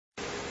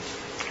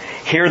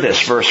Hear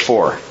this, verse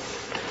 4.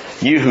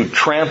 You who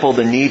trample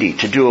the needy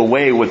to do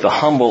away with the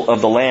humble of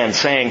the land,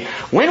 saying,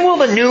 when will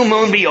the new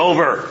moon be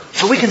over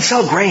so we can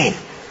sell grain?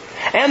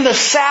 And the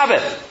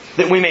Sabbath,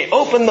 that we may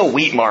open the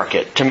wheat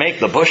market to make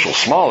the bushel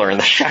smaller and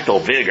the shekel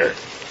bigger,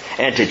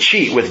 and to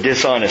cheat with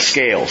dishonest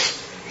scales,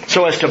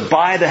 so as to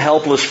buy the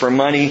helpless for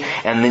money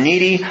and the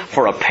needy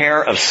for a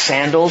pair of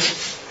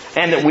sandals,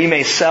 and that we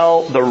may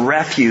sell the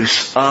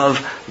refuse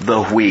of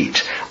the wheat.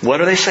 What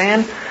are they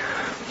saying?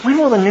 When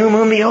will the new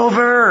moon be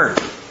over?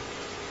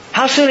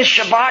 How soon is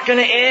Shabbat going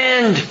to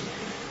end?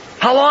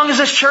 How long is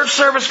this church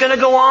service going to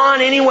go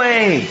on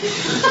anyway?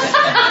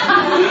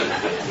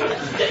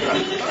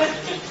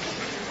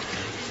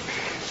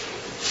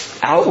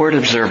 Outward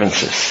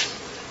observances,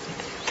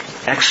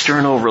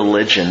 external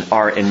religion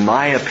are, in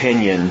my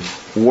opinion,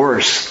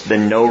 worse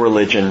than no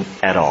religion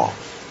at all.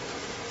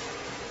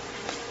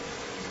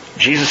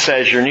 Jesus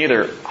says you're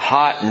neither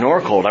hot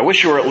nor cold. I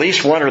wish you were at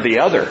least one or the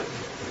other.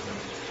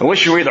 I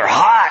wish you were either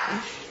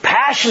hot,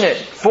 passionate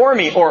for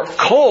me, or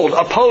cold,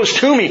 opposed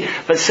to me.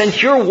 But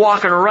since you're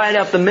walking right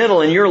up the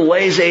middle and you're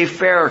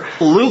laissez-faire,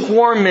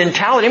 lukewarm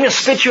mentality, I'm going to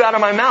spit you out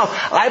of my mouth.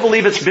 I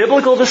believe it's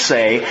biblical to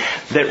say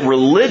that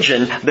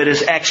religion that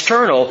is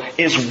external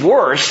is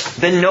worse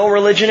than no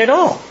religion at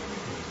all.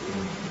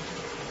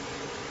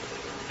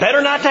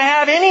 Better not to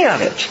have any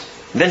of it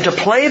than to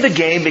play the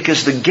game,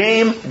 because the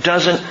game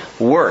doesn't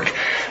work.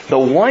 The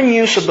one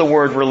use of the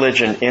word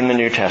religion in the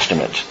New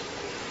Testament,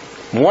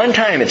 one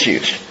time it's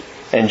used,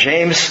 and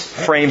James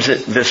frames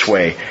it this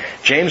way.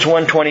 James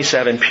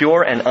 1:27,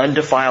 pure and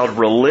undefiled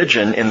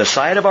religion in the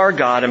sight of our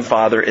God and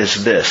Father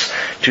is this,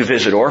 to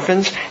visit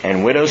orphans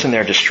and widows in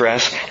their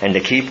distress and to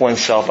keep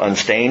oneself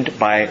unstained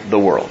by the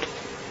world.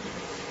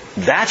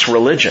 That's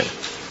religion.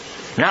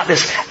 Not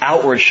this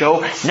outward show,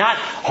 not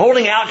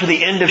holding out to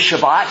the end of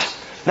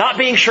Shabbat, not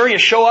being sure you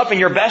show up in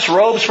your best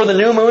robes for the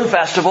New Moon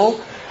Festival,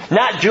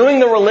 not doing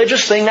the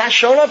religious thing, not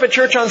showing up at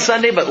church on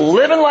Sunday, but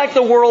living like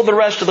the world the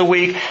rest of the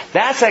week.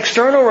 That's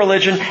external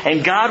religion,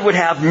 and God would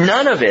have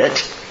none of it.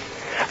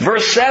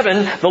 Verse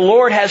 7, the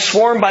Lord has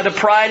sworn by the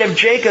pride of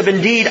Jacob,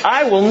 indeed,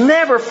 I will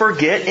never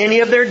forget any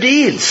of their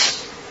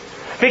deeds.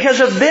 Because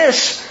of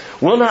this,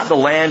 will not the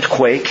land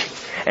quake,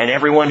 and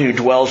everyone who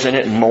dwells in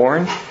it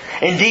mourn?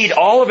 Indeed,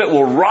 all of it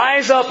will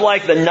rise up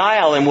like the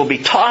Nile and will be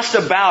tossed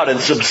about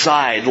and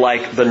subside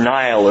like the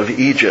Nile of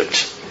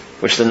Egypt,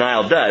 which the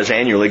Nile does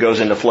annually, goes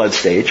into flood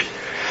stage.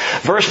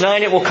 Verse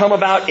 9, it will come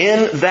about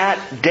in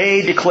that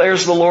day,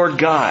 declares the Lord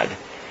God,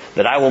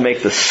 that I will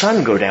make the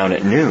sun go down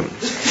at noon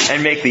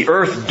and make the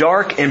earth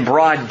dark in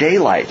broad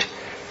daylight.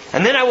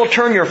 And then I will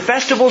turn your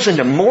festivals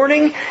into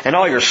mourning and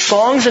all your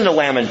songs into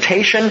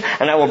lamentation,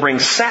 and I will bring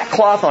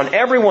sackcloth on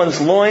everyone's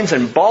loins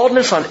and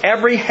baldness on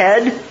every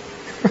head.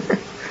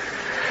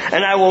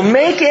 And I will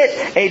make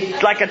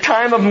it like a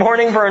time of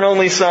mourning for an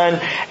only son,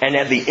 and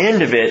at the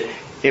end of it,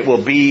 it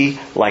will be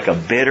like a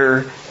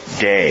bitter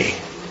day.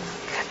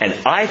 And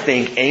I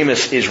think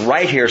Amos is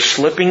right here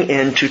slipping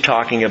into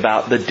talking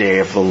about the day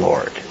of the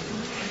Lord.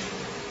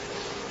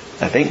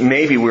 I think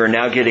maybe we're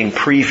now getting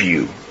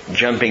preview,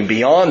 jumping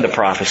beyond the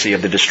prophecy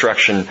of the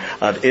destruction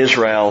of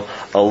Israel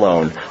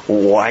alone.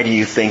 Why do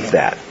you think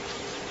that?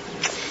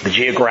 The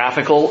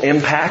geographical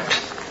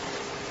impact?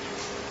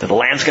 That the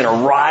land's going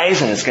to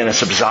rise and it's going to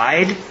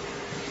subside?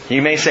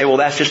 You may say, well,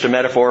 that's just a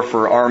metaphor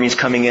for armies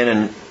coming in,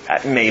 and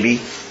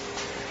maybe.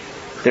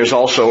 There's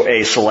also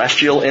a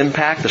celestial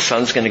impact. The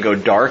sun's going to go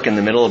dark in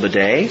the middle of the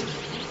day.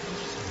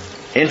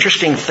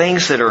 Interesting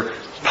things that are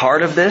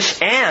part of this.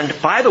 And,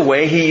 by the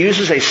way, he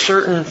uses a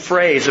certain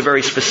phrase, a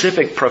very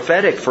specific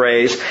prophetic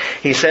phrase.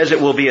 He says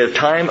it will be a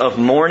time of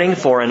mourning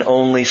for an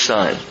only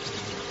son.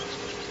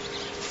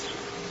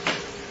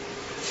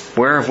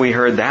 Where have we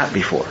heard that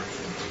before?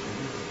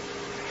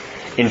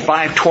 In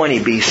 520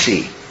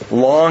 BC,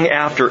 long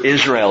after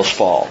Israel's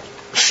fall,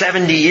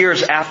 70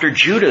 years after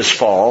Judah's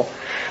fall,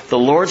 the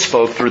Lord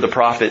spoke through the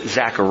prophet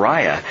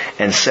Zechariah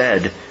and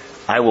said,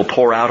 I will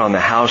pour out on the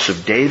house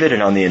of David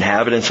and on the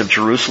inhabitants of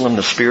Jerusalem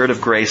the spirit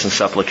of grace and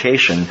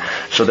supplication,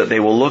 so that they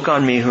will look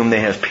on me whom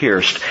they have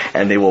pierced,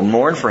 and they will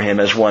mourn for him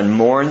as one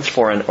mourns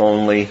for an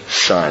only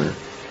son.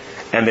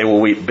 And they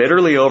will weep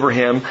bitterly over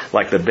him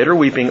like the bitter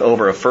weeping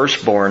over a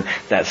firstborn.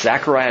 That's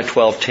Zechariah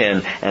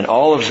 12:10. And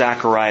all of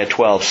Zechariah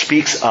 12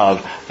 speaks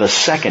of the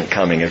second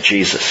coming of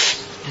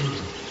Jesus.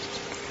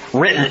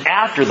 Written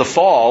after the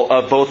fall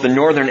of both the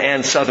northern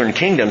and southern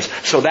kingdoms.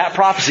 So that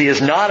prophecy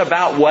is not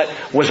about what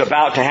was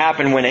about to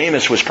happen when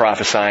Amos was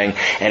prophesying.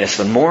 And it's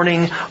the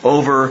mourning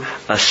over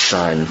a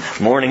son.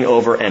 Mourning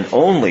over an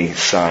only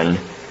son.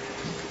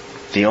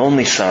 The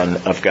only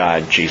Son of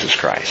God, Jesus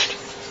Christ.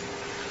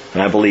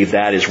 And I believe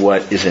that is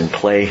what is in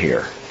play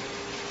here.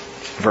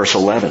 Verse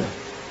 11.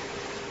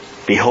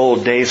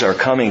 Behold, days are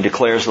coming,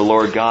 declares the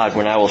Lord God,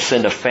 when I will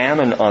send a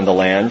famine on the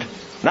land.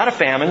 Not a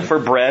famine for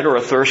bread or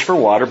a thirst for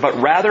water,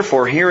 but rather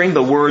for hearing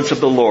the words of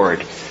the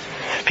Lord.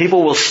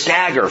 People will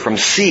stagger from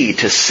sea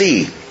to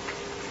sea,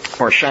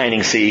 or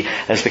shining sea,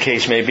 as the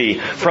case may be,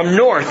 from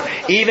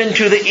north even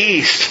to the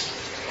east.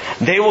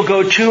 They will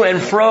go to and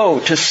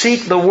fro to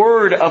seek the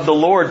word of the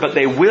Lord, but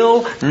they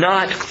will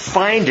not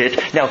find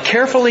it. Now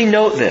carefully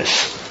note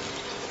this.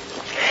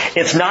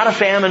 It's not a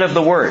famine of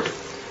the word.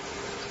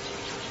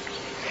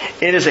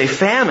 It is a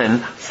famine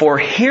for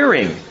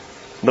hearing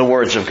the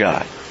words of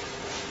God.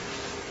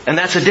 And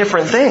that's a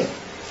different thing.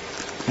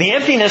 The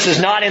emptiness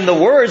is not in the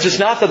words. It's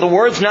not that the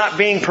word's not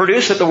being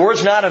produced, that the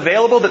word's not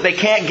available, that they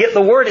can't get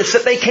the word. It's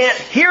that they can't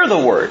hear the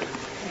word.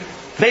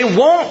 They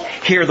won't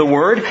hear the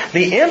word.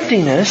 The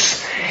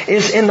emptiness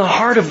is in the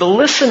heart of the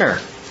listener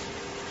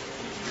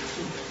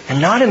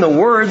and not in the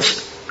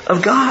words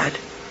of God.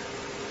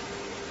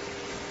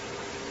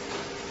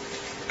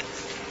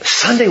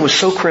 Sunday was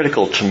so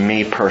critical to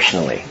me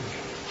personally.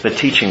 The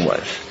teaching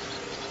was.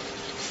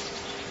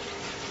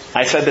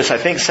 I said this, I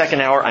think,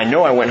 second hour. I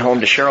know I went home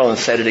to Cheryl and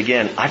said it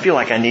again. I feel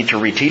like I need to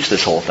reteach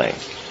this whole thing.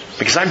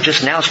 Because I'm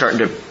just now starting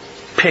to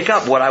pick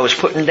up what I was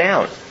putting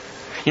down.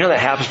 You know, that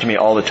happens to me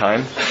all the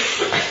time.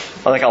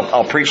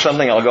 I'll preach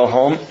something, I'll go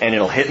home, and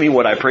it'll hit me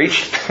what I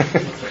preached.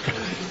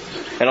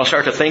 And I'll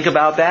start to think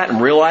about that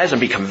and realize and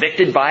be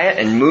convicted by it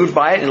and moved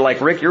by it. And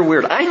like, Rick, you're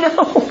weird. I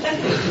know.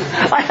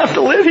 I have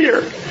to live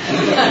here.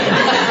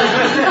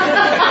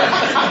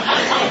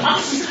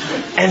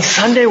 And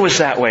Sunday was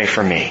that way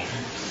for me.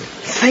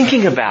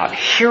 Thinking about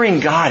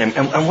hearing God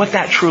and what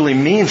that truly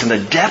means and the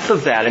depth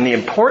of that and the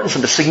importance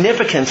and the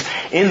significance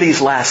in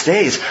these last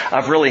days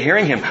of really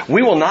hearing Him.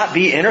 We will not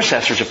be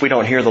intercessors if we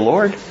don't hear the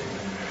Lord.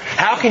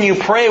 How can you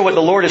pray what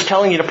the Lord is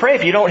telling you to pray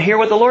if you don't hear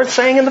what the Lord's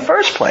saying in the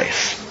first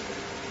place?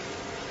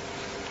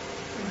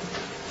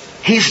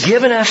 He's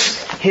given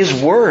us His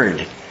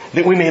Word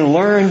that we may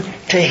learn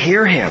to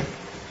hear Him.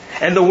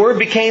 And the Word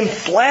became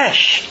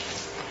flesh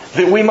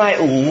that we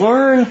might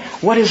learn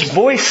what His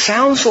voice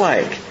sounds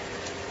like.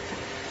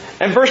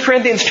 And 1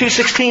 Corinthians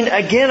 2:16,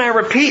 again I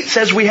repeat,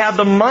 says we have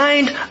the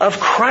mind of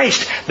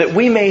Christ that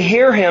we may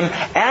hear Him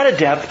at a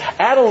depth,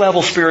 at a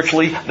level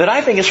spiritually that I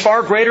think is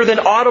far greater than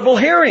audible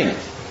hearing.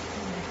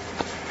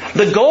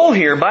 The goal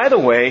here, by the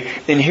way,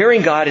 in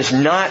hearing God is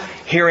not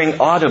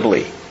hearing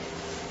audibly.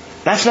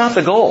 That's not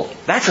the goal.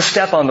 That's a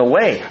step on the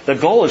way. The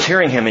goal is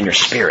hearing Him in your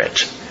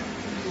spirit.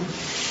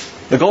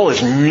 The goal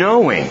is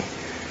knowing.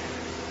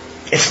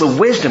 It's the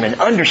wisdom and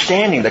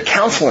understanding, the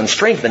counsel and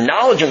strength, the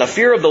knowledge and the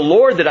fear of the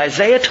Lord that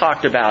Isaiah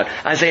talked about,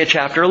 Isaiah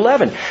chapter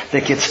 11,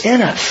 that gets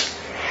in us.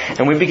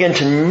 And we begin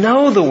to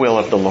know the will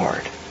of the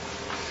Lord.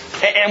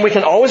 And we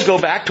can always go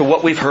back to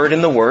what we've heard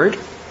in the Word.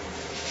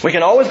 We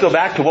can always go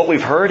back to what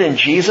we've heard in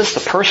Jesus,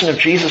 the person of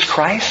Jesus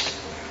Christ.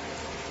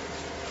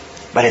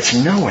 But it's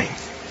knowing.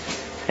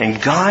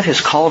 And God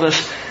has called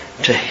us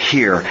to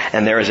hear.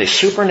 And there is a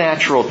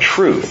supernatural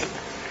truth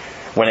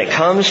when it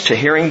comes to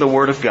hearing the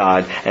Word of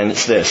God, and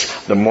it's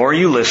this: the more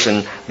you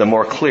listen, the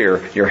more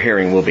clear your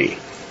hearing will be.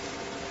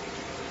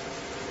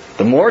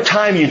 The more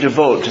time you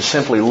devote to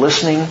simply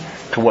listening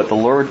to what the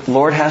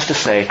Lord has to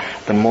say,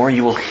 the more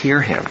you will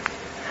hear Him.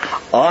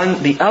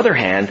 On the other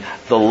hand,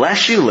 the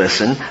less you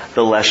listen,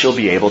 the less you'll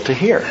be able to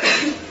hear.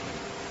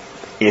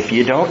 If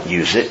you don't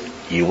use it,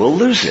 you will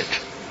lose it.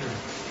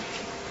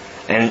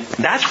 And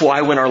that's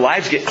why when our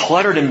lives get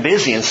cluttered and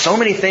busy and so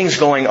many things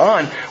going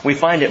on, we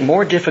find it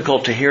more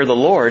difficult to hear the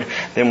Lord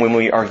than when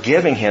we are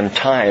giving Him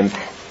time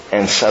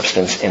and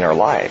substance in our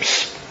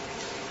lives.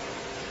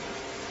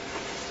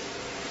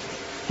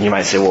 You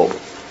might say, well,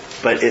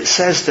 but it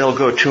says they'll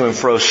go to and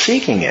fro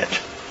seeking it.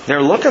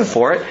 They're looking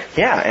for it.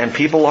 Yeah, and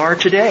people are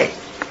today.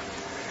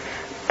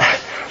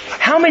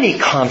 How many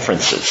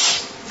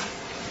conferences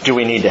do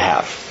we need to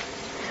have?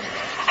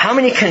 How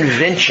many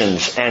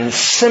conventions and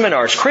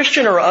seminars,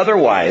 Christian or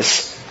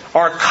otherwise,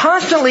 are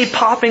constantly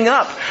popping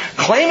up,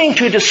 claiming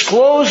to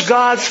disclose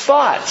God's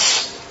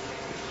thoughts?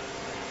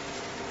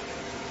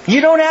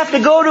 You don't have to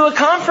go to a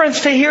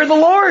conference to hear the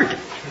Lord.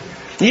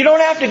 You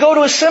don't have to go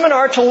to a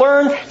seminar to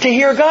learn to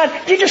hear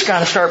God. You just got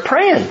to start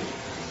praying.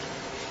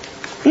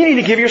 You need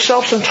to give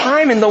yourself some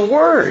time in the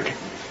Word.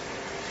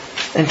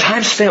 And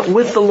time spent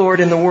with the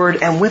Lord in the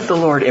Word and with the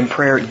Lord in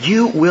prayer,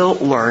 you will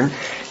learn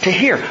to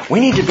hear.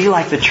 We need to be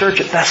like the church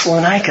at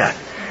Thessalonica.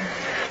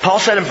 Paul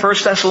said in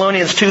 1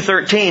 Thessalonians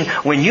 2:13,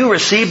 when you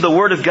received the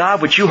Word of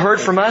God which you heard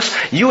from us,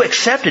 you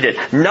accepted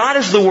it, not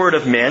as the word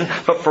of men,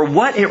 but for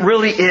what it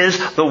really is,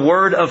 the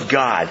Word of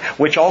God,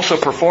 which also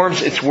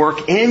performs its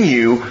work in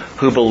you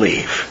who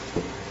believe.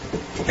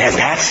 Man,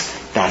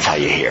 that's how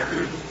you hear.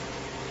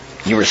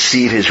 You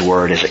receive His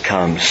Word as it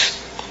comes.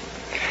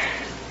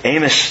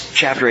 Amos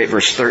chapter 8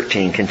 verse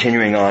 13,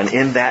 continuing on,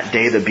 in that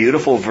day the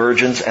beautiful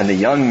virgins and the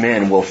young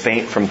men will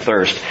faint from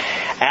thirst.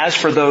 As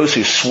for those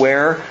who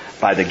swear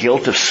by the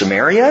guilt of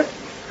Samaria,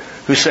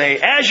 who say,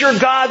 as your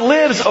God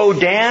lives, O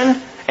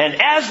Dan,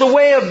 and as the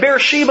way of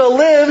Beersheba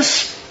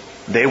lives,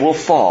 they will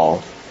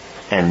fall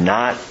and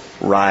not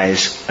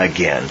rise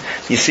again.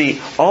 You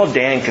see, all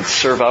Dan could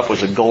serve up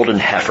was a golden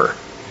heifer.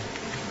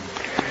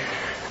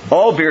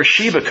 All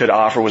Beersheba could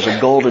offer was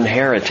a golden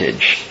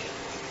heritage.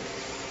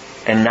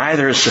 And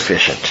neither is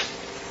sufficient.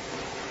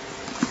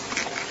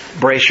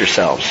 Brace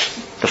yourselves.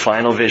 The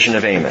final vision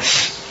of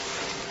Amos.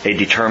 A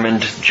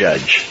determined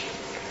judge.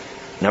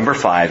 Number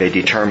 5, a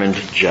determined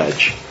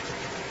judge.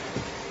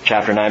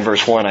 Chapter 9,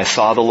 verse 1, I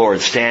saw the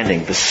Lord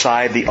standing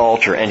beside the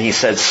altar, and He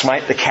said,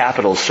 smite the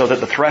capitals so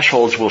that the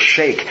thresholds will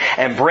shake,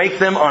 and break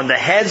them on the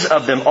heads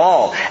of them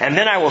all. And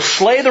then I will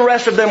slay the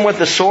rest of them with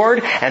the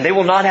sword, and they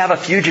will not have a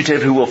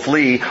fugitive who will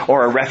flee,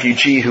 or a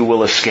refugee who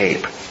will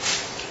escape.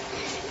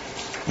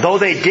 Though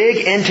they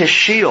dig into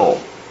Sheol,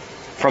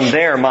 from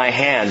there my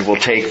hand will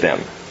take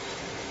them.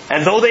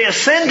 And though they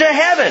ascend to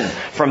heaven,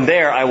 from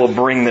there I will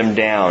bring them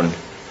down.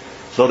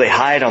 Though they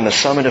hide on the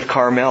summit of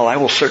Carmel, I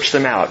will search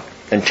them out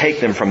and take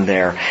them from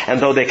there. And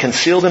though they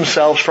conceal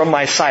themselves from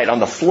my sight on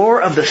the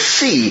floor of the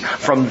sea,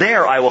 from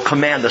there I will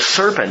command the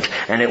serpent,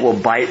 and it will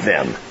bite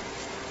them.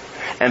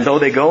 And though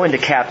they go into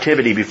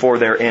captivity before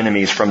their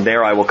enemies, from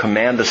there I will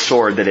command the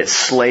sword that it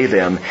slay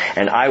them,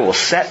 and I will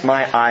set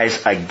my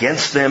eyes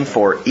against them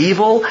for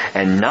evil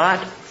and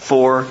not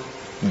for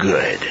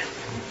good.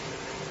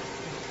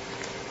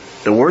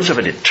 The words of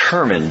a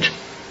determined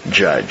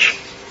judge.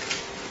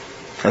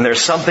 And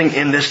there's something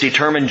in this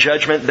determined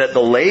judgment that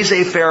the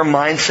laissez-faire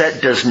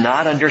mindset does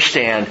not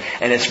understand.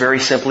 And it's very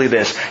simply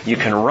this. You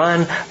can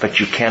run, but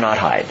you cannot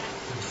hide.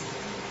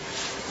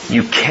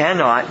 You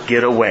cannot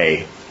get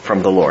away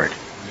from the Lord.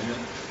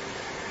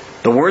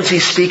 The words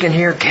He's speaking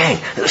here, gang,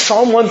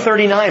 Psalm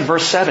 139,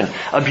 verse 7.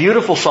 A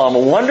beautiful psalm, a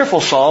wonderful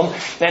psalm.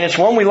 And it's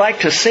one we like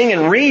to sing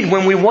and read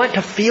when we want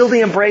to feel the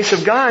embrace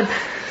of God.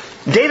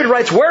 David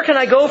writes, where can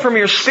I go from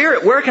your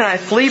spirit? Where can I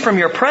flee from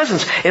your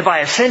presence? If I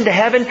ascend to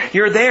heaven,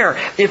 you're there.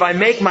 If I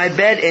make my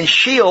bed in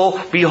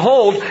Sheol,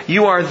 behold,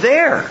 you are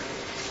there.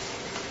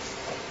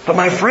 But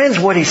my friends,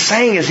 what he's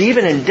saying is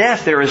even in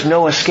death, there is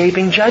no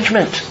escaping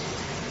judgment.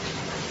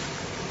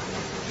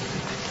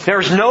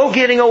 There's no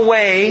getting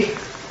away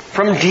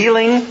from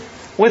dealing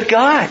with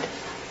God.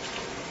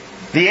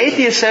 The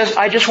atheist says,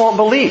 I just won't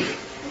believe.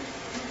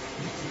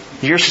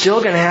 You're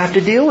still going to have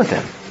to deal with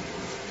Him.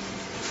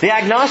 The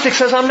agnostic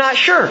says, I'm not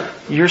sure.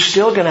 You're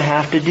still going to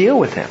have to deal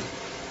with Him.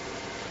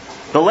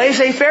 The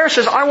laissez-faire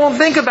says, I won't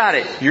think about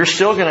it. You're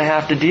still going to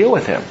have to deal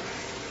with Him.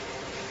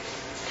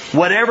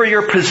 Whatever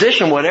your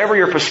position, whatever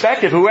your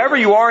perspective, whoever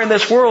you are in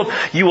this world,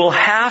 you will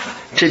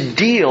have to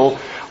deal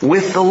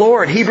with the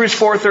Lord. Hebrews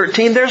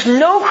 4:13, there's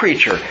no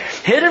creature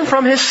hidden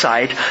from His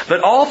sight,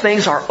 but all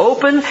things are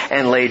open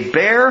and laid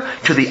bare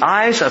to the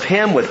eyes of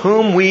Him with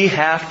whom we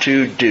have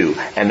to do.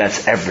 And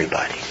that's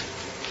everybody.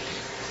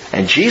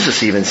 And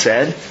Jesus even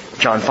said,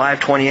 John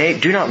 5:28,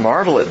 do not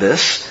marvel at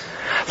this,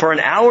 for an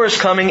hour is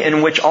coming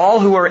in which all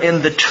who are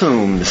in the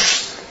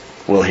tombs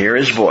will hear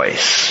His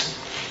voice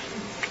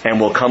and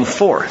will come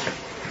forth.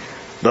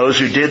 Those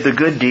who did the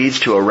good deeds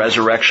to a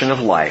resurrection of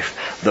life.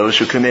 Those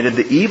who committed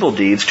the evil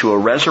deeds to a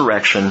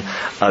resurrection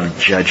of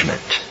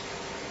judgment.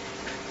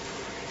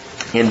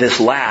 In this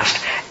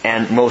last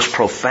and most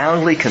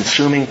profoundly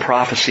consuming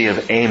prophecy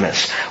of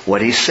Amos,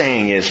 what he's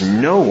saying is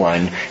no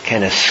one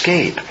can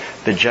escape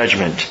the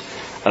judgment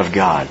of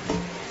God.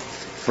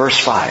 Verse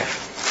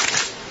 5.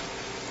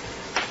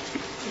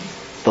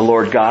 The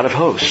Lord God of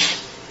hosts,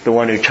 the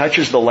one who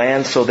touches the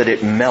land so that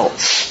it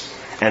melts,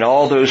 and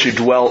all those who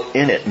dwell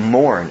in it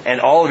mourn,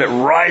 and all of it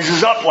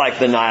rises up like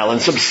the Nile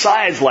and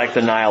subsides like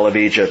the Nile of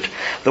Egypt.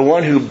 The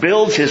one who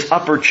builds His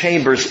upper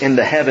chambers in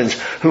the heavens,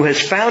 who has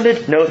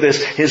founded, note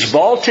this, His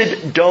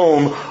vaulted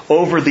dome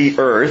over the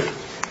earth,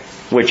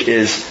 which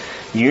is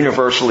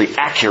universally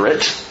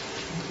accurate.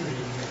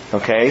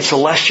 Okay,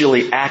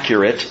 celestially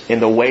accurate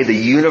in the way the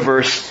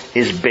universe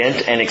is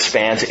bent and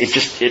expands.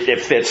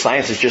 It fits.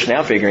 Science is just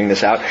now figuring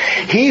this out.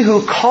 He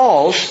who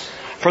calls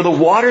for the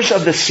waters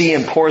of the sea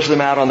and pours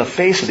them out on the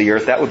face of the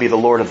earth, that would be the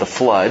Lord of the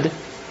flood.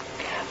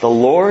 The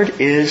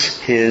Lord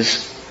is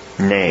His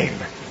name.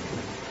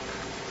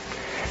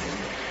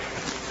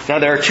 Now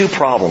there are two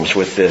problems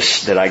with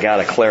this that I got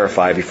to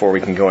clarify before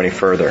we can go any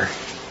further.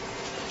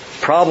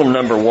 Problem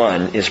number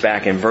 1 is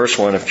back in verse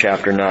 1 of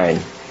chapter 9.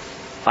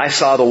 I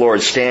saw the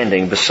Lord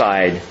standing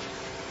beside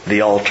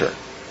the altar.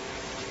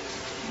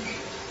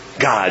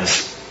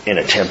 God's in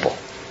a temple.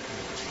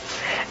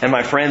 And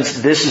my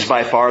friends, this is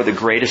by far the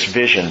greatest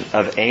vision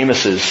of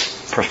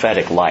Amos's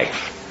prophetic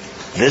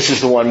life. This is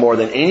the one more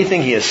than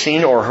anything he has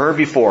seen or heard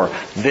before.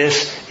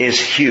 This is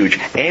huge.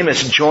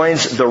 Amos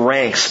joins the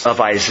ranks of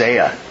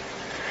Isaiah,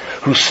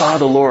 who saw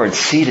the Lord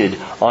seated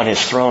on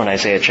His throne,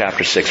 Isaiah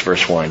chapter 6,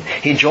 verse 1.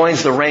 He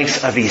joins the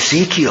ranks of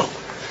Ezekiel,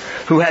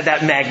 who had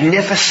that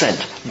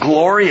magnificent,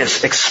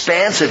 glorious,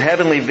 expansive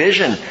heavenly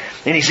vision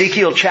in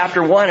Ezekiel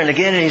chapter 1 and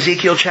again in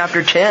Ezekiel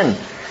chapter 10.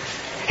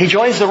 He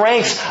joins the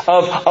ranks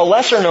of a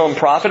lesser-known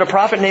prophet, a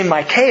prophet named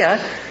Micaiah,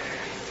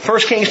 1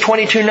 Kings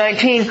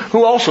 22:19,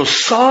 who also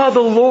saw the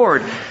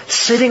Lord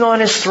sitting on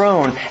His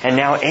throne. And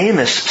now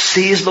Amos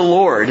sees the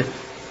Lord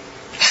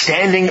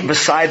standing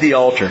beside the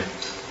altar,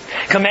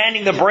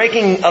 commanding the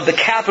breaking of the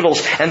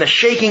capitals and the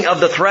shaking of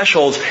the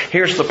thresholds.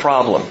 Here's the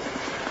problem.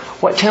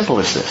 What temple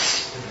is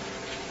this?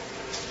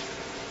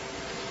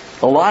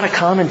 A lot of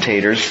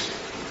commentators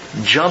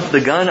jump the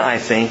gun, I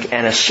think,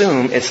 and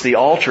assume it's the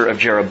altar of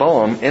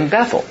Jeroboam in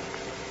Bethel.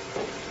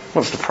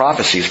 Well, it's the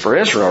prophecies for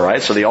Israel,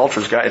 right? So the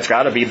it's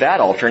got to be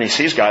that altar, and he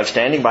sees God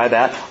standing by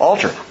that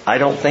altar. I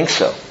don't think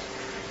so.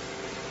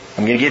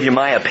 I'm going to give you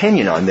my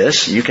opinion on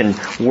this. You can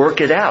work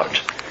it out.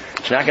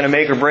 It's not going to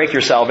make or break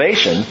your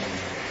salvation.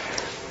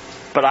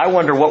 But I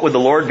wonder, what would the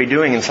Lord be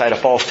doing inside a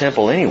false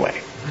temple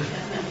anyway?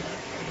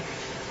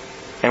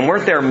 And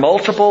weren't there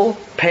multiple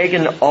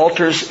pagan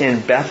altars in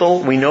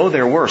Bethel? We know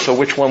there were. So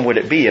which one would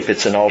it be if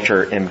it's an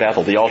altar in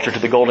Bethel? The altar to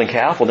the golden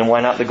calf? Well, then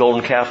why not the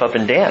golden calf up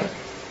in Dan?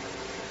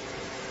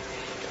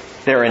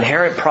 There are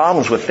inherent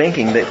problems with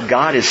thinking that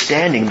God is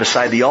standing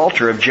beside the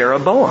altar of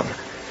Jeroboam.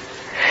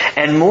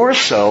 And more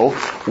so,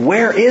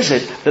 where is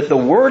it that the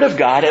Word of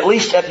God, at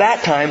least at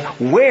that time,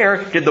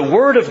 where did the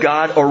Word of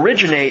God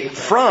originate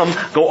from?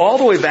 Go all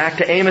the way back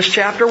to Amos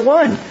chapter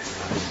 1.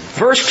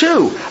 Verse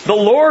 2. The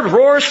Lord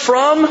roars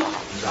from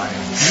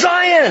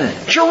Zion,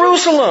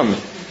 Jerusalem.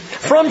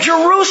 From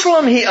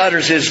Jerusalem He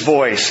utters His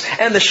voice,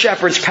 and the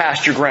shepherd's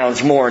pasture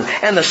grounds mourn,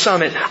 and the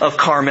summit of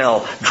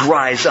Carmel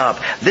dries up.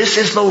 This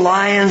is the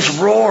lion's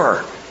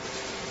roar.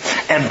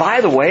 And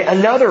by the way,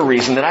 another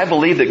reason that I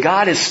believe that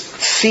God is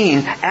seen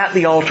at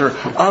the altar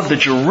of the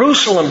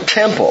Jerusalem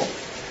temple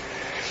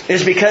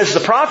is because the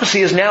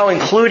prophecy is now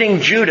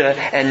including Judah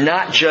and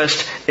not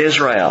just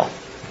Israel.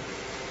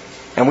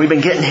 And we've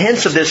been getting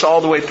hints of this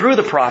all the way through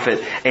the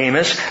prophet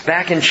Amos.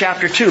 Back in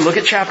chapter 2, look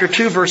at chapter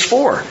 2, verse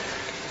 4.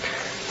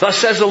 Thus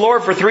says the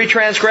Lord, for 3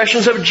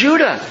 transgressions of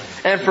Judah,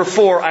 and for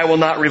 4 I will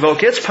not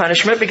revoke its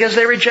punishment, because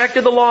they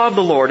rejected the law of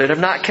the Lord and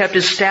have not kept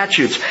His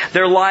statutes.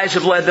 Their lies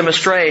have led them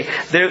astray,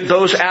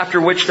 those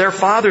after which their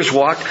fathers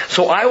walked.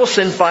 So I will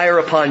send fire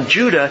upon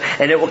Judah,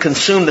 and it will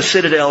consume the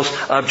citadels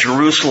of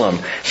Jerusalem.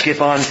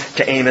 Skip on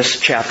to Amos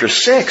chapter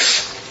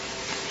 6.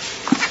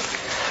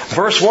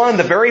 Verse 1,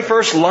 the very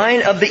first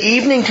line of the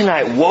evening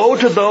tonight. Woe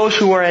to those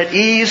who are at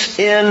ease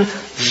in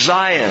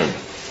Zion.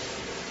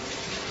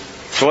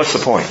 So what's the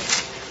point?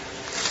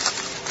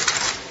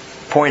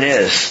 Point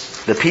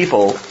is, the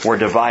people were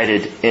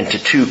divided into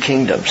 2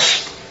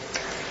 kingdoms.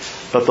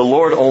 But the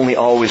Lord only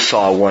always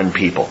saw one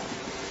people.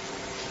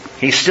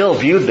 He still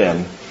viewed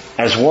them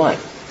as one.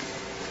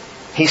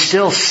 He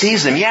still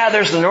sees them. Yeah,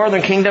 there's the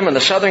northern kingdom and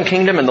the southern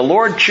kingdom, and the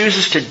Lord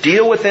chooses to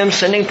deal with them,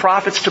 sending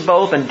prophets to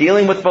both and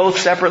dealing with both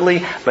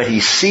separately, but He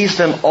sees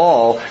them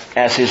all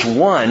as His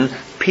one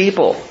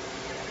people.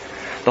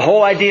 The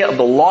whole idea of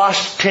the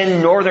lost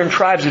 10 northern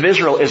tribes of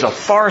Israel is a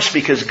farce,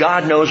 because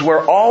God knows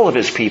where all of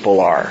His people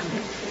are.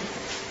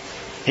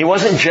 He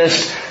wasn't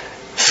just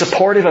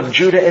supportive of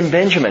Judah and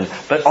Benjamin,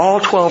 but all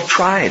 12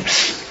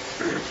 tribes.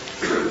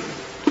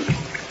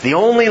 The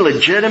only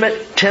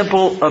legitimate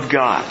temple of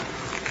God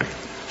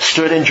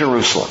stood in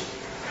Jerusalem.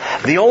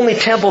 The only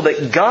temple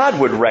that God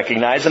would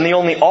recognize and the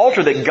only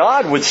altar that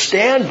God would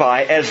stand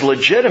by as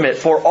legitimate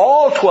for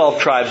all 12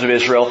 tribes of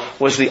Israel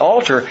was the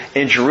altar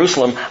in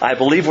Jerusalem. I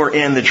believe we're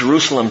in the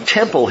Jerusalem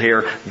temple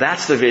here.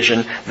 That's the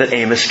vision that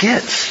Amos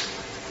gets.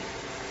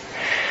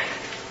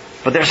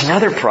 But there's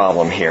another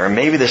problem here, and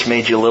maybe this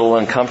made you a little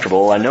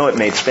uncomfortable. I know it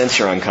made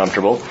Spencer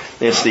uncomfortable.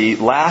 It's the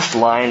last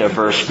line of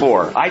verse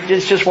 4.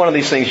 It's just one of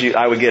these things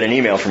I would get an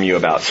email from you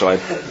about, so I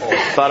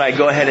thought I'd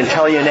go ahead and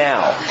tell you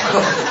now.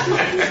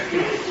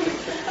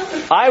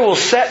 I will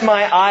set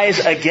my eyes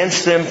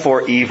against them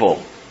for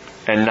evil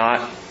and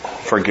not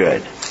for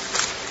good.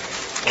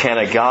 Can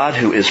a God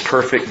who is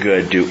perfect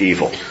good do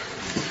evil?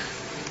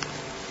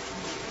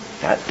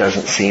 That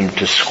doesn't seem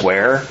to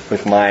square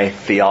with my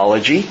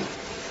theology.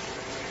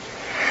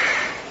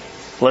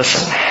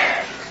 Listen,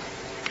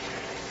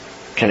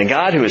 can a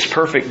God who is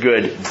perfect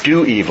good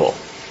do evil?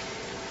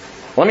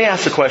 Let me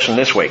ask the question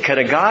this way. Can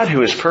a God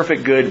who is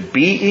perfect good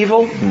be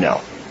evil? No.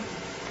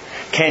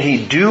 Can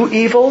He do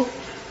evil?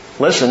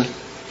 Listen,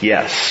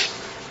 yes.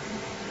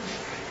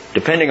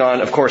 Depending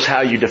on, of course,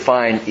 how you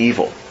define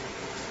evil.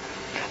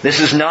 This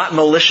is not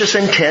malicious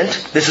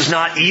intent. This is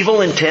not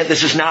evil intent.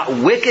 This is not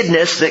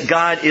wickedness that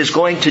God is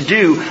going to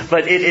do,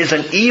 but it is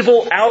an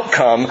evil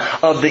outcome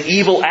of the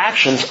evil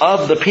actions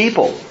of the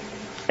people.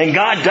 And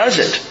God does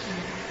it.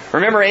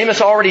 Remember,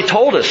 Amos already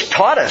taught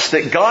us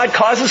that God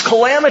causes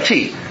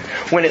calamity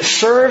when it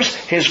serves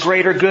His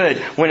greater good,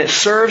 when it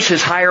serves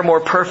His higher, more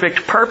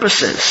perfect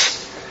purposes.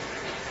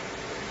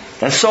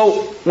 And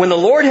so, when the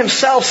Lord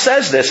Himself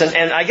says this,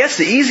 and I guess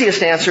the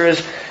easiest answer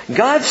is,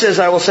 God says,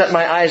 I will set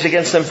my eyes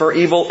against them for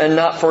evil and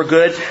not for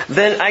good,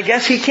 then I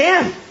guess He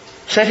can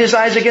set His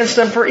eyes against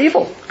them for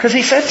evil, because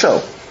He said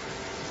so.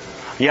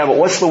 Yeah, but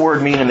what's the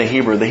word mean in the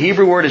Hebrew? The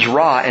Hebrew word is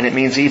ra, and it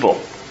means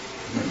evil.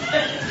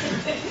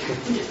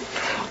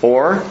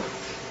 Or,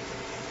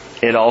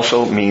 it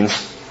also means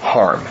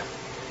harm.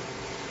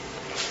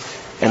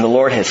 And the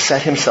Lord has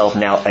set Himself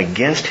now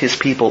against His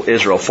people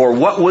Israel for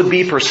what would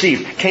be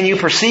perceived. Can you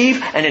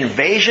perceive an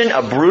invasion,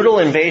 a brutal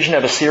invasion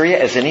of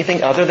Assyria as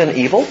anything other than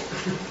evil?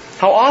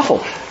 How awful.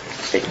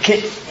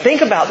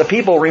 Think about the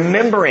people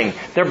remembering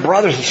their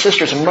brothers and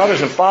sisters and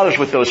mothers and fathers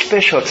with those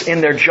fish hooks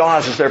in their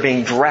jaws as they're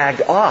being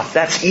dragged off.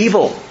 That's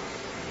evil.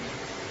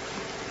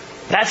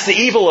 That's the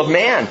evil of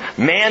man.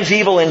 Man's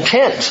evil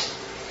intent.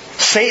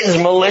 Satan's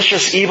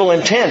malicious, evil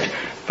intent.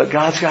 But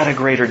God's got a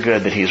greater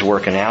good that He's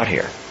working out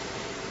here.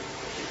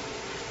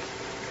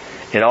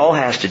 It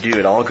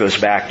all goes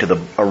back to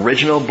the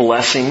original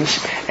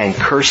blessings and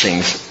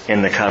cursings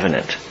in the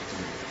covenant.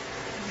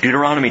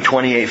 Deuteronomy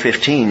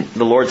 28:15,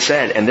 the Lord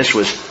said, and this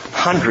was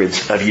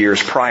hundreds of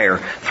years prior,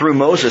 through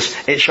Moses,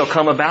 it shall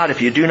come about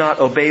if you do not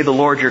obey the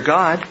Lord your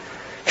God,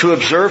 to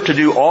observe to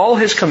do all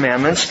His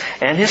commandments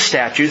and His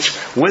statutes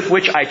with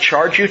which I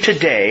charge you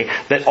today,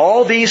 that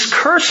all these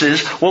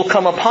curses will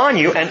come upon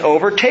you and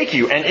overtake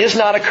you. And is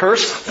not a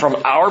curse from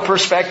our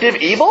perspective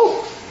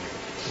evil?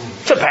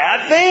 It's a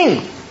bad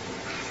thing.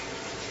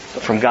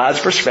 But from God's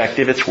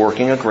perspective, it's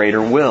working a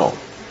greater will.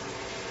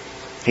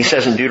 He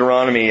says in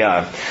Deuteronomy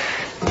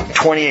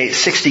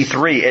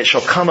 28:63, it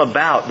shall come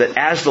about that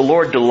as the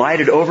Lord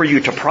delighted over you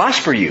to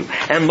prosper you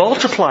and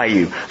multiply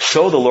you,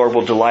 so the Lord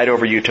will delight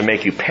over you to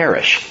make you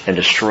perish and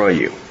destroy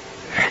you.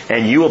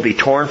 And you will be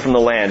torn from the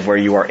land where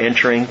you are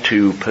entering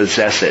to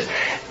possess it.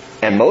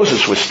 And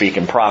Moses was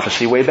speaking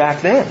prophecy way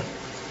back then.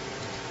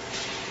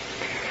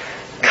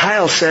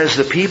 Kyle says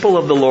the people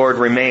of the Lord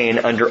remain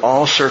under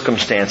all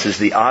circumstances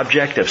the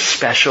object of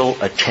special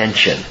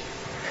attention.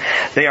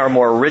 They are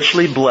more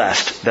richly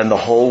blessed than the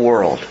whole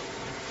world,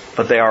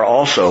 but they are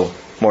also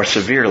more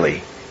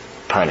severely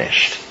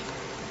punished.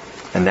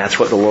 And that's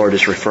what the Lord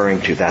is referring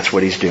to. That's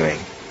what He's doing.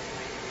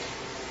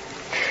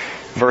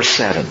 Verse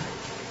 7.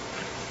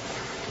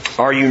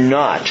 Are you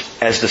not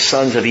as the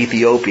sons of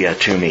Ethiopia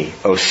to me,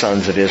 O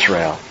sons of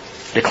Israel?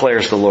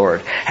 Declares the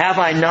Lord. Have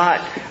I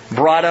not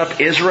brought up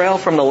Israel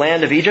from the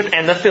land of Egypt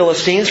and the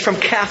Philistines from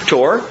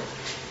Caphtor?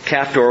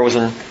 Caphtor was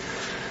an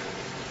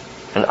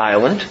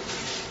island,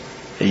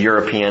 a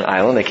European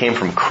island. They came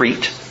from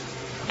Crete.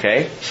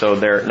 Okay, so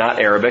they're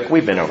not Arabic.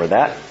 We've been over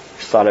that.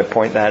 Just thought I'd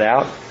point that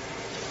out.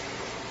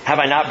 Have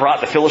I not brought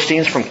the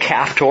Philistines from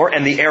Caphtor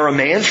and the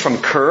Arameans from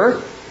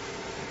Kir?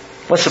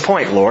 What's the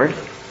point, Lord?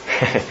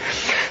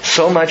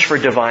 So much for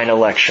divine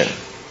election.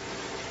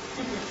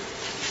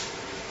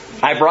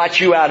 I brought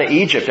you out of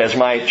Egypt as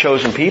my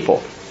chosen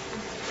people.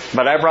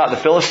 But I brought the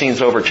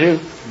Philistines over too.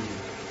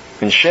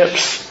 In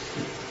ships.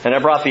 And I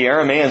brought the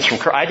Arameans from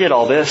Kir. I did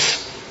all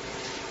this.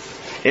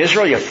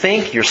 Israel, you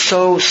think you're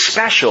so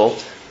special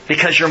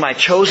because you're my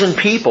chosen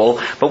people.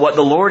 But what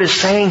the Lord is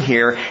saying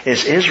here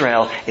is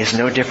Israel is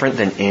no different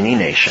than any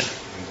nation.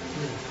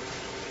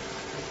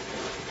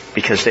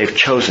 Because they've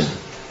chosen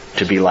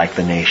to be like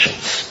the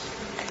nations.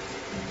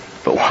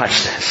 But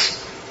watch this.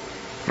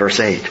 Verse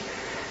 8.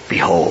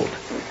 Behold,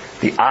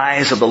 the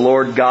eyes of the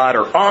Lord God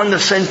are on the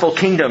sinful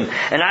kingdom,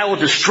 and I will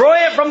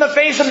destroy it from the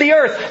face of the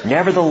earth.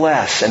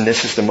 Nevertheless, and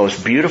this is the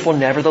most beautiful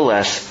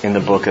nevertheless in the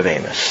book of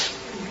Amos.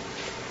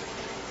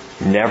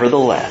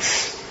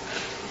 Nevertheless,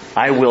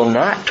 I will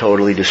not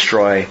totally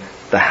destroy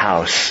the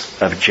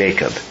house of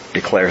Jacob,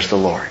 declares the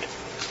Lord.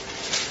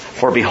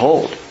 For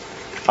behold,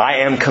 I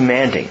am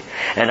commanding,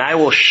 and I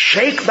will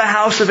shake the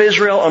house of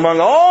Israel among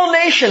all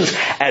nations,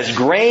 as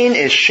grain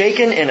is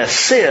shaken in a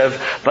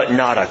sieve, but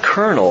not a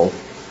kernel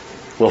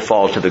will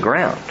fall to the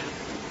ground.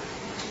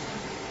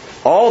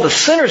 All the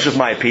sinners of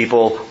my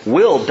people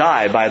will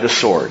die by the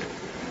sword.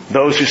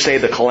 Those who say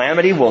the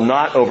calamity will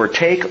not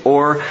overtake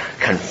or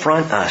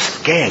confront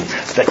us. Gang,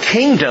 the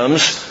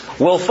kingdoms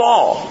will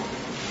fall.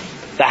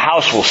 The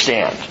house will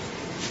stand.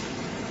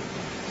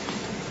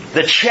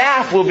 The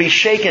chaff will be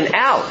shaken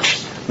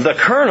out. The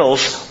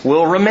kernels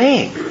will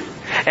remain.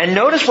 And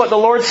notice what the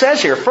Lord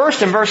says here.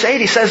 First in verse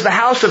 8 He says the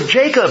house of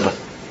Jacob.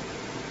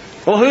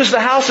 Well, who's the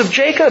house of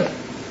Jacob?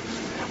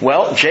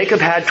 Well,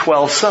 Jacob had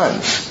 12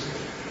 sons.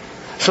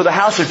 So the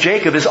house of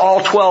Jacob is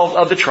all 12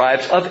 of the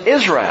tribes of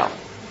Israel.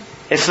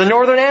 It's the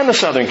northern and the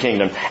southern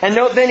kingdom. And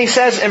note then He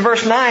says in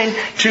verse 9,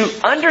 to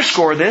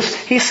underscore this,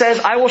 He says,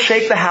 I will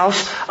shake the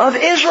house of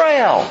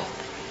Israel.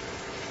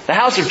 The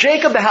house of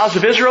Jacob, the house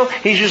of Israel.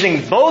 He's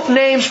using both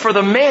names for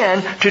the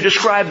man to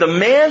describe the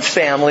man's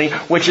family,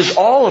 which is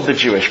all of the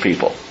Jewish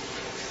people.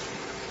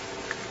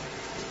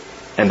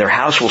 And their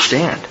house will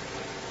stand.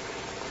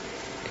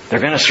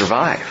 They're going to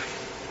survive.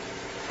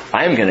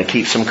 I am going to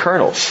keep some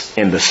kernels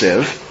in the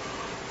sieve.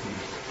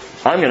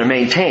 I'm going to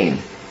maintain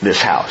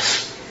this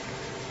house.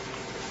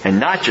 And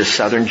not just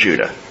southern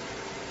Judah.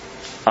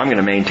 I'm going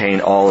to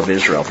maintain all of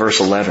Israel. Verse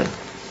 11.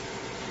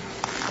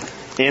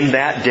 In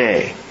that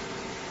day,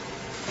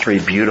 three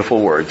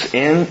beautiful words.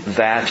 In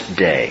that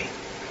day,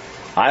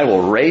 I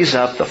will raise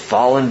up the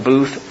fallen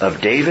booth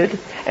of David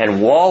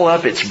and wall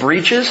up its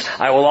breaches.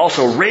 I will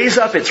also raise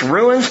up its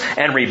ruins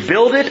and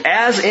rebuild it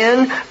as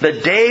in the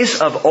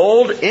days of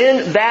old.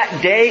 In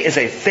that day is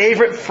a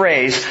favorite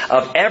phrase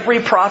of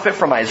every prophet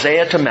from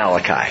Isaiah to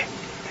Malachi.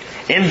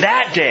 In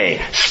that day,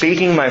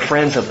 speaking, my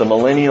friends, of the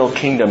millennial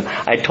kingdom,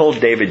 I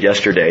told David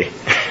yesterday,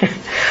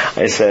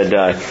 I said,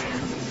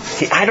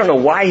 I don't know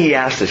why he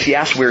asked this. He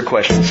asks weird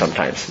questions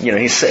sometimes. You know,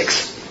 he's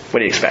 6. What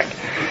do you expect?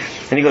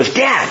 And he goes,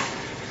 Dad,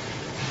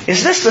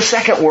 is this the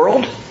second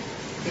world?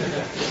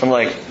 I'm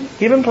like,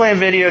 you've been playing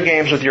video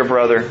games with your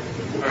brother.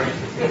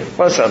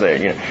 What's up there?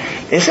 You know,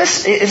 is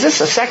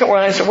this a second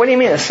world? I said, what do you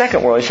mean a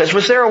second world? He says,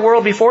 was there a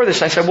world before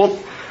this? I said, well,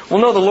 Well,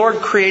 no, the Lord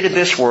created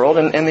this world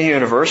and the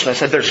universe. And I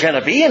said, there's going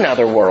to be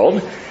another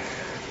world.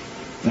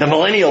 The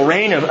millennial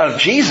reign of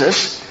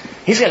Jesus.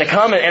 He's going to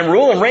come and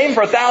rule and reign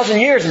for 1,000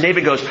 years. And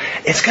David goes,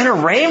 it's going to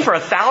reign for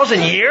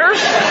 1,000 years?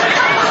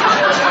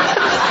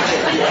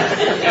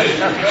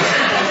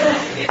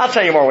 I'll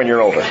tell you more when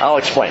you're older. I'll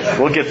explain.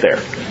 We'll get there.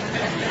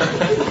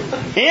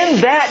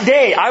 In that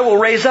day, I will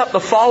raise up the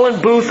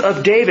fallen booth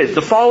of David.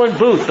 The fallen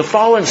booth, the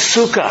fallen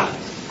sukkah.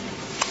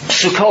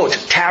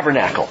 Sukkot,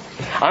 tabernacle.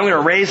 I'm going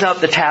to raise up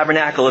the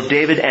tabernacle of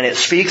David, and it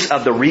speaks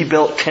of the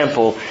rebuilt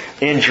temple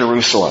in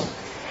Jerusalem.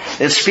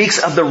 It speaks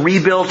of the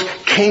rebuilt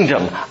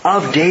kingdom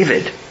of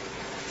David.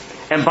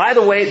 And by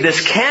the way,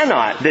 this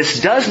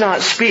does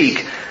not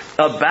speak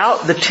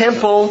about the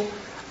temple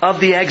of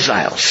the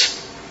exiles.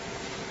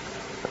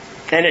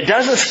 And it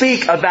doesn't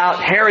speak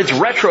about Herod's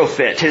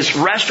retrofit, his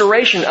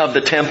restoration of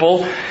the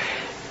temple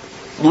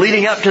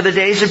leading up to the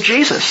days of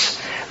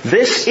Jesus.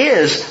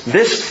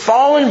 This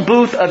fallen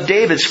booth of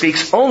David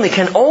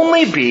can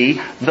only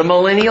be the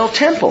millennial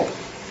temple.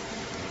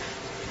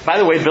 By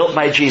the way, built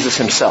by Jesus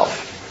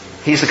himself.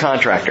 He's the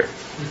contractor.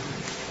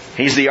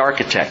 He's the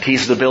architect.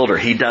 He's the builder.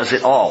 He does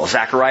it all.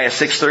 Zechariah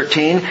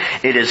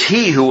 6:13, it is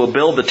He who will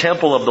build the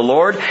temple of the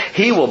Lord.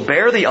 He will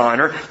bear the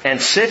honor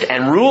and sit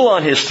and rule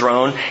on His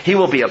throne. He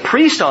will be a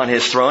priest on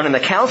His throne, and the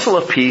council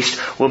of peace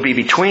will be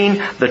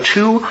between the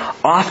two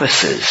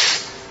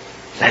offices.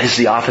 That is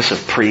the office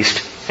of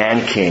priest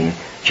and king.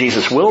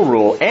 Jesus will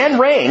rule and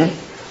reign,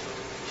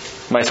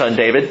 my son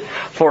David,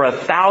 for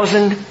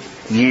 1,000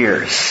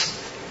 years.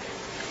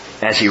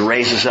 As He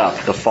raises up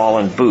the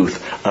fallen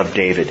booth of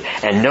David.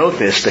 And note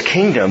this, the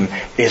kingdom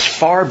is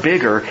far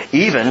bigger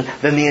even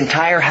than the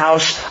entire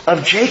house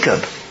of Jacob.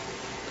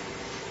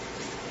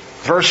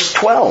 Verse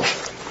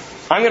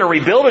 12. I'm going to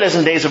rebuild it as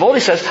in days of old,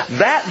 He says,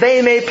 that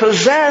they may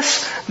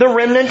possess the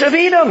remnant of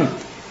Edom.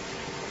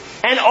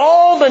 And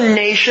all the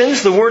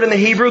nations, the word in the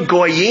Hebrew,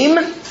 goyim,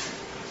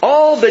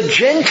 all the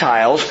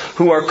Gentiles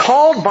who are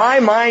called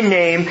by my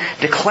name,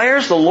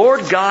 declares the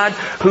Lord God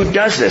who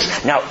does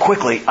this. Now,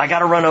 quickly, I got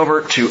to run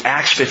over to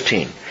Acts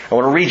 15. I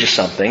want to read you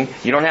something.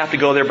 You don't have to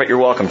go there, but you're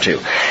welcome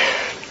to.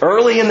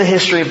 Early in the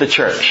history of the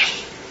church,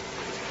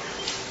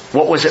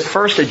 what was at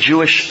first a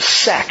Jewish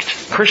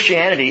sect,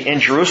 Christianity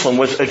in Jerusalem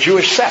was a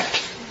Jewish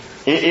sect.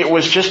 It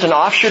was just an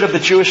offshoot of the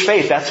Jewish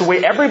faith. That's the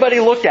way everybody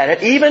looked at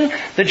it. Even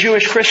the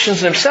Jewish Christians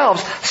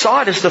themselves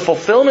saw it as the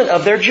fulfillment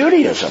of their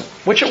Judaism,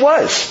 which it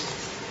was.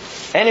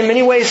 And in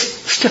many ways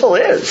still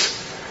is.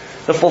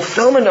 The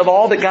fulfillment of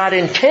all that God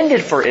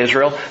intended for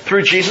Israel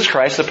through Jesus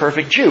Christ, the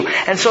perfect Jew.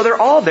 And so they're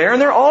all there,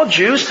 and they're all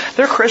Jews.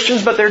 They're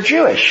Christians, but they're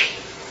Jewish.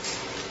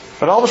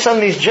 But all of a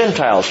sudden these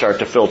Gentiles start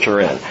to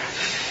filter in.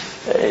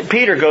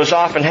 Peter goes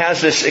off and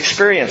has this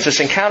experience, this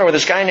encounter with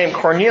this guy named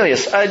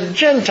Cornelius, a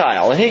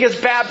Gentile. And he gets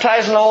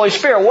baptized in the Holy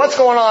Spirit. What's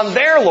going on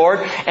there, Lord?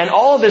 And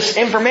all of this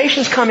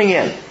information's coming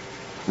in.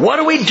 What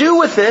do we do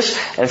with this?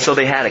 And so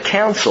they had a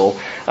council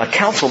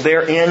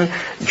there in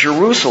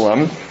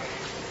Jerusalem.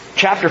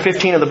 Chapter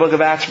 15 of the book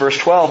of Acts, verse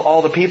 12,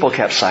 all the people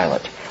kept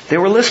silent. They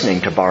were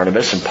listening to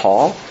Barnabas and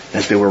Paul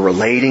as they were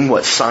relating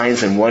what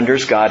signs and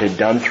wonders God had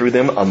done through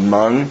them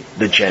among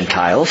the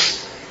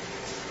Gentiles.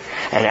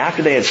 And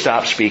after they had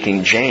stopped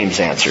speaking, James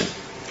answered,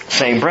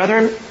 saying,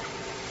 Brethren,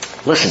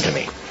 listen to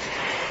me.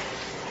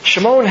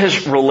 Shimon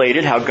has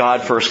related how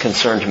God first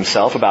concerned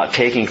Himself about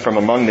taking from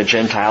among the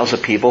Gentiles a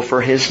people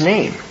for His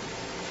name.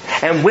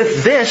 And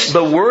with this,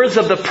 the words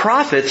of the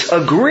prophets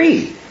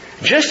agree,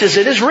 just as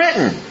it is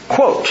written,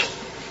 quote,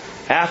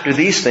 after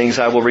these things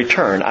I will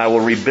return. I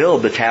will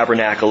rebuild the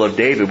tabernacle of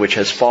David which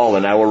has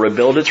fallen. I will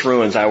rebuild its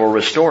ruins. I will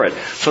restore it,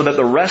 so that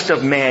the rest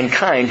of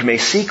mankind may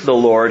seek the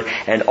Lord,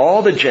 and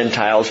all the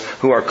Gentiles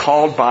who are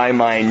called by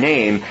my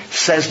name,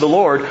 says the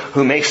Lord,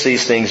 who makes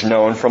these things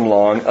known from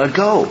long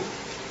ago.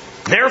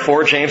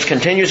 Therefore, James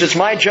continues, it's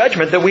my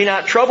judgment that we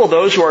not trouble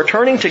those who are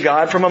turning to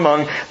God from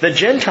among the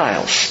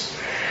Gentiles.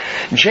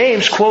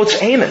 James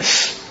quotes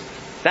Amos.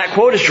 That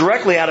quote is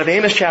directly out of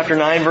Amos chapter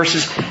 9,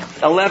 verses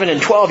 11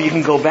 and 12. You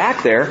can go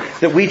back there,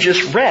 that we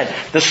just read.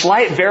 The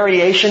slight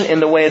variation in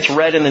the way it's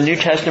read in the New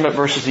Testament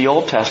versus the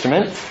Old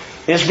Testament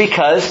is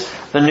because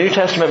the New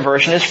Testament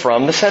version is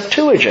from the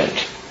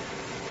Septuagint.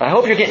 I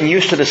hope you're getting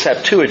used to the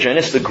Septuagint.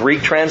 It's the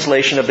Greek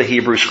translation of the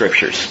Hebrew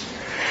Scriptures.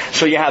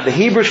 So you have the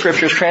Hebrew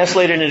Scriptures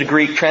translated into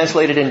Greek,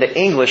 translated into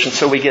English, and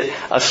so we get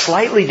a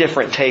slightly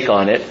different take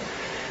on it.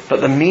 But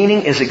the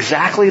meaning is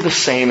exactly the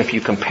same if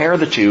you compare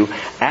the two.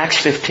 Acts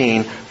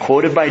 15,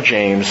 quoted by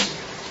James,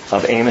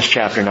 of Amos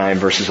chapter 9,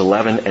 verses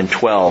 11 and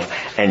 12.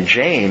 And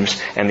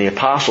James and the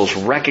apostles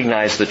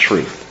recognize the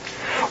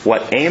truth.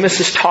 What Amos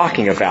is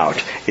talking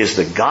about is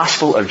the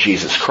gospel of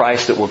Jesus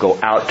Christ that will go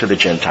out to the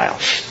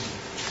Gentiles.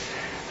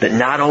 That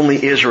not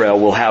only Israel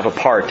will have a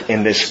part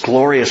in this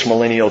glorious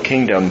millennial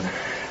kingdom,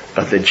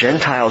 but the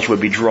Gentiles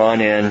would be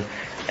drawn in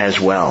as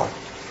well.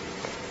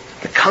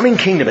 The coming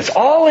kingdom, it's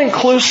all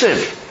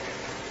inclusive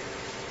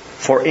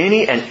for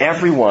any and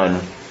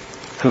everyone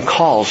who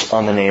calls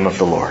on the name of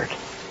the Lord.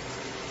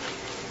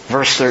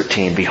 Verse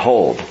 13,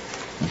 behold,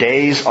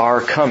 Days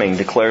are coming,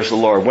 declares the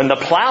Lord, when the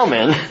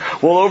plowman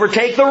will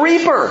overtake the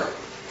reaper,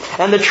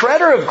 and the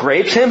treader of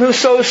grapes him who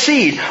sows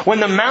seed, when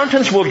the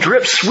mountains will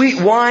drip sweet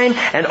wine,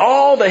 and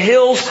all the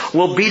hills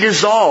will be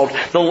dissolved.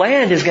 The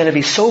land is going to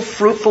be so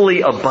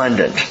fruitfully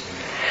abundant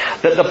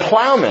that the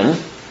plowman,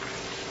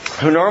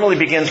 who normally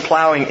begins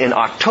plowing in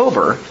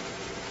October,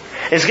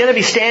 is going to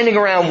be standing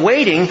around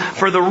waiting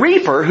for the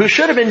reaper who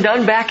should have been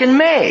done back in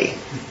May.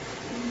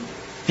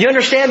 You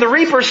understand, the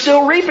reaper's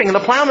still reaping, and the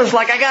plowman's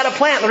like, I got to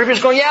plant. And the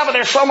reaper's going, yeah, but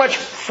there's so much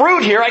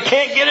fruit here, I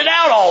can't get it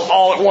out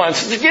all at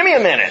once. Just give me a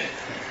minute.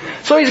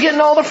 So he's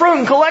getting all the fruit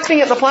and collecting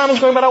it, and the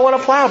plowman's going, but I want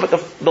to plow. But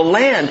the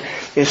land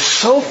is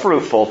so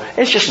fruitful,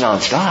 it's just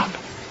nonstop.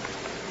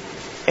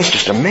 It's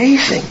just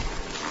amazing.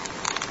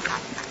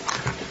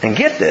 And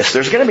get this,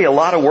 there's going to be a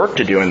lot of work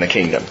to do in the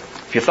kingdom.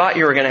 If you thought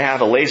you were going to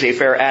have a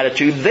laissez-faire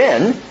attitude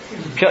then,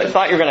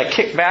 thought you were going to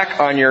kick back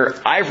on your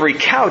ivory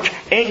couch,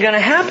 ain't going to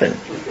happen.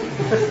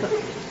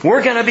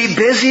 We're going to be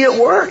busy at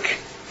work.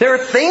 There are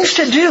things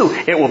to do.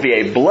 It will be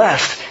a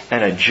blessed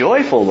and a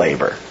joyful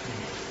labor.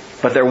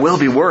 But there will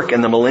be work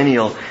in the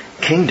millennial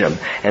kingdom.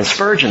 And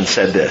Spurgeon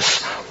said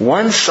this,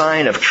 one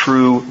sign of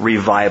true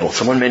revival.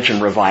 Someone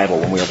mentioned revival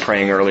when we were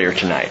praying earlier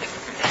tonight.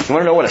 You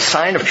want to know what a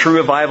sign of true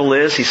revival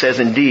is? He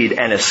says, indeed,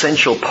 an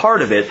essential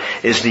part of it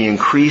is the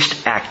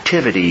increased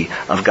activity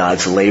of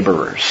God's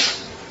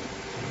laborers.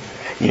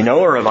 You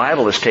know a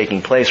revival is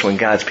taking place when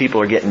God's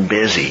people are getting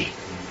busy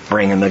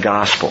bringing the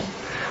gospel.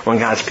 When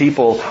God's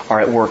people are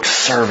at work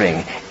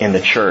serving in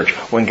the church.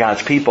 When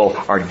God's people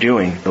are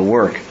doing the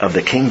work of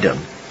the kingdom.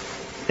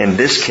 In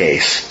this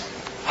case,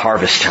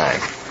 harvest time.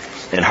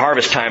 And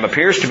harvest time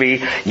appears to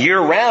be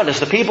year-round as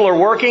the people are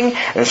working.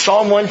 In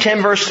Psalm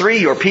 110 verse 3,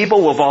 your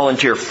people will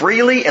volunteer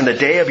freely in the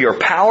day of your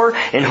power.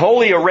 In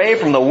holy array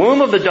from the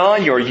womb of the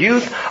dawn, your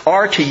youth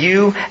are to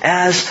you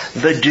as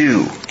the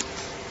dew.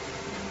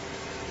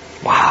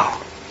 Wow.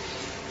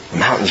 The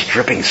mountains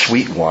dripping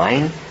sweet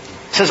wine.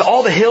 It says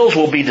all the hills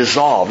will be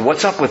dissolved.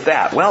 What's up with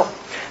that? Well,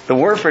 the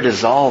word for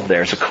dissolve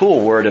there is a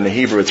cool word in the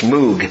Hebrew. It's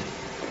mug.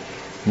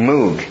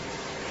 Mug.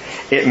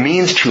 It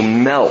means to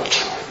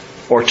melt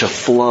or to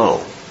flow.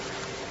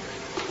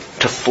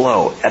 To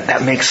flow.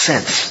 That makes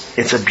sense.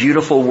 It's a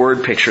beautiful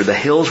word picture. The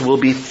hills will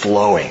be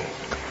flowing.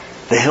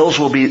 The hills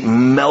will be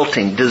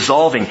melting,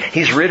 dissolving.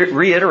 He's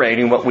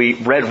reiterating what we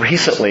read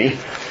recently.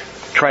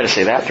 Try to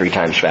say that 3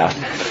 times fast.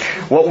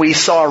 What we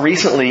saw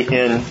recently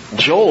in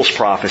Joel's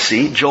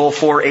prophecy, Joel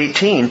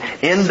 4:18.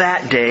 In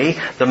that day,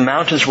 the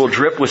mountains will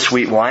drip with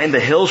sweet wine, the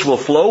hills will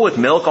flow with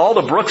milk, all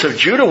the brooks of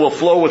Judah will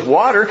flow with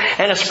water,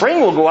 and a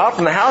spring will go out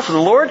from the house of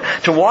the Lord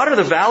to water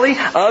the valley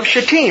of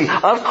Shittim.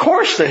 Of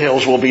course the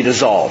hills will be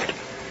dissolved.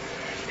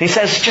 He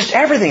says just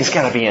everything's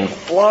going to be in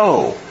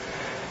flow.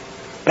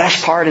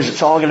 Best part is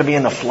it's all going to be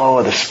in the flow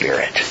of the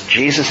Spirit.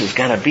 Jesus is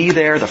going to be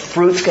there. The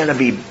fruit's going to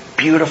be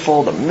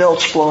beautiful. The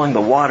milk's flowing.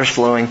 The water's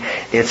flowing.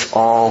 It's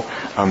all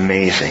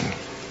amazing.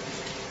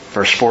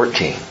 Verse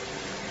 14.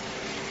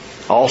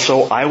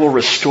 Also, I will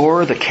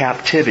restore the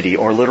captivity,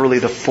 or literally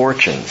the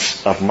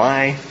fortunes, of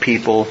my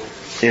people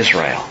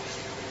Israel.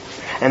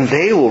 And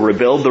they will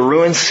rebuild the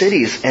ruined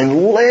cities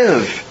and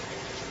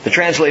live. The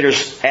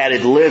translators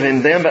added live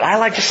in them, but I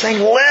like to say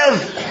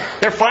live.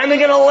 They're finally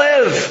going to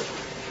live.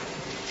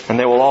 And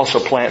they will also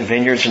plant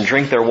vineyards and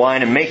drink their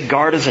wine and make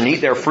gardens and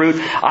eat their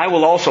fruit. I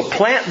will also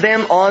plant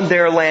them on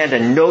their land.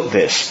 And note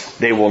this,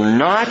 they will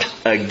not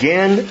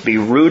again be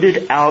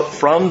rooted out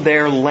from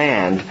their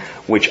land,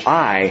 which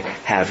I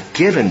have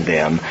given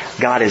them.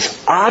 God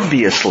is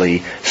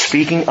obviously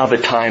speaking of a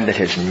time that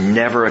has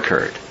never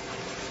occurred.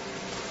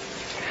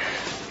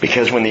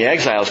 Because when the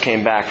exiles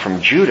came back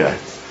from Judah,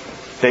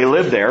 they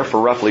lived there for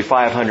roughly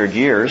 500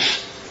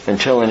 years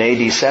until in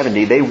AD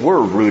 70 they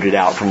were rooted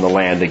out from the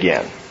land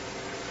again.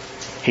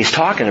 He's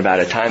talking about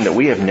a time that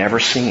we have never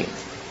seen.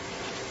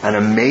 An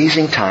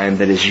amazing time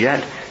that is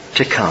yet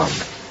to come.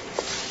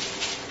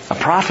 A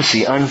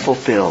prophecy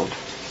unfulfilled.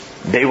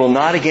 They will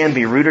not again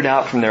be rooted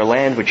out from their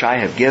land which I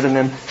have given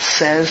them,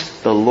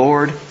 says the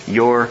Lord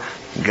your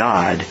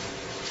God.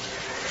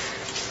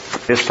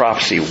 This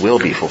prophecy will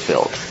be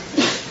fulfilled.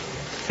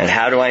 And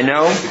how do I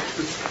know?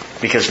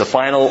 Because the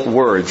final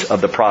words of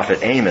the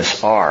prophet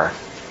Amos are,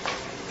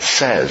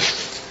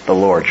 says the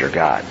Lord your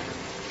God.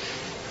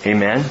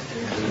 Amen?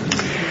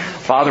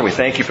 Father, we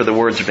thank you for the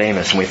words of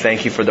Amos, and we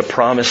thank you for the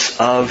promise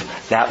of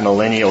that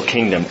millennial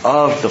kingdom,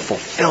 of the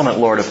fulfillment,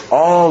 Lord, of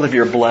all of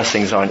your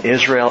blessings on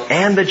Israel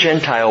and the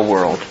Gentile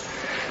world.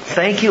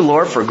 Thank you,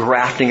 Lord, for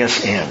grafting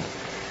us in.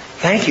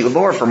 Thank you,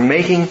 Lord, for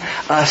making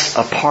us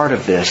a part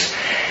of this.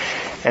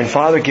 And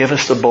Father, give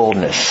us the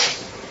boldness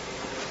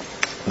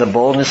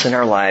in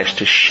our lives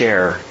to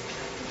share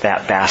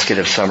that basket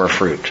of summer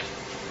fruit.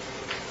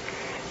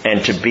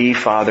 And to be,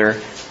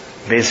 Father,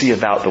 busy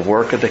about the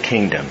work of the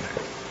kingdom,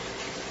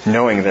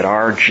 knowing that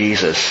our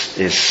Jesus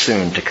is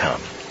soon to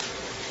come.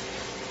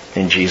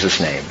 In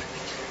Jesus' name,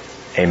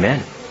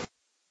 amen.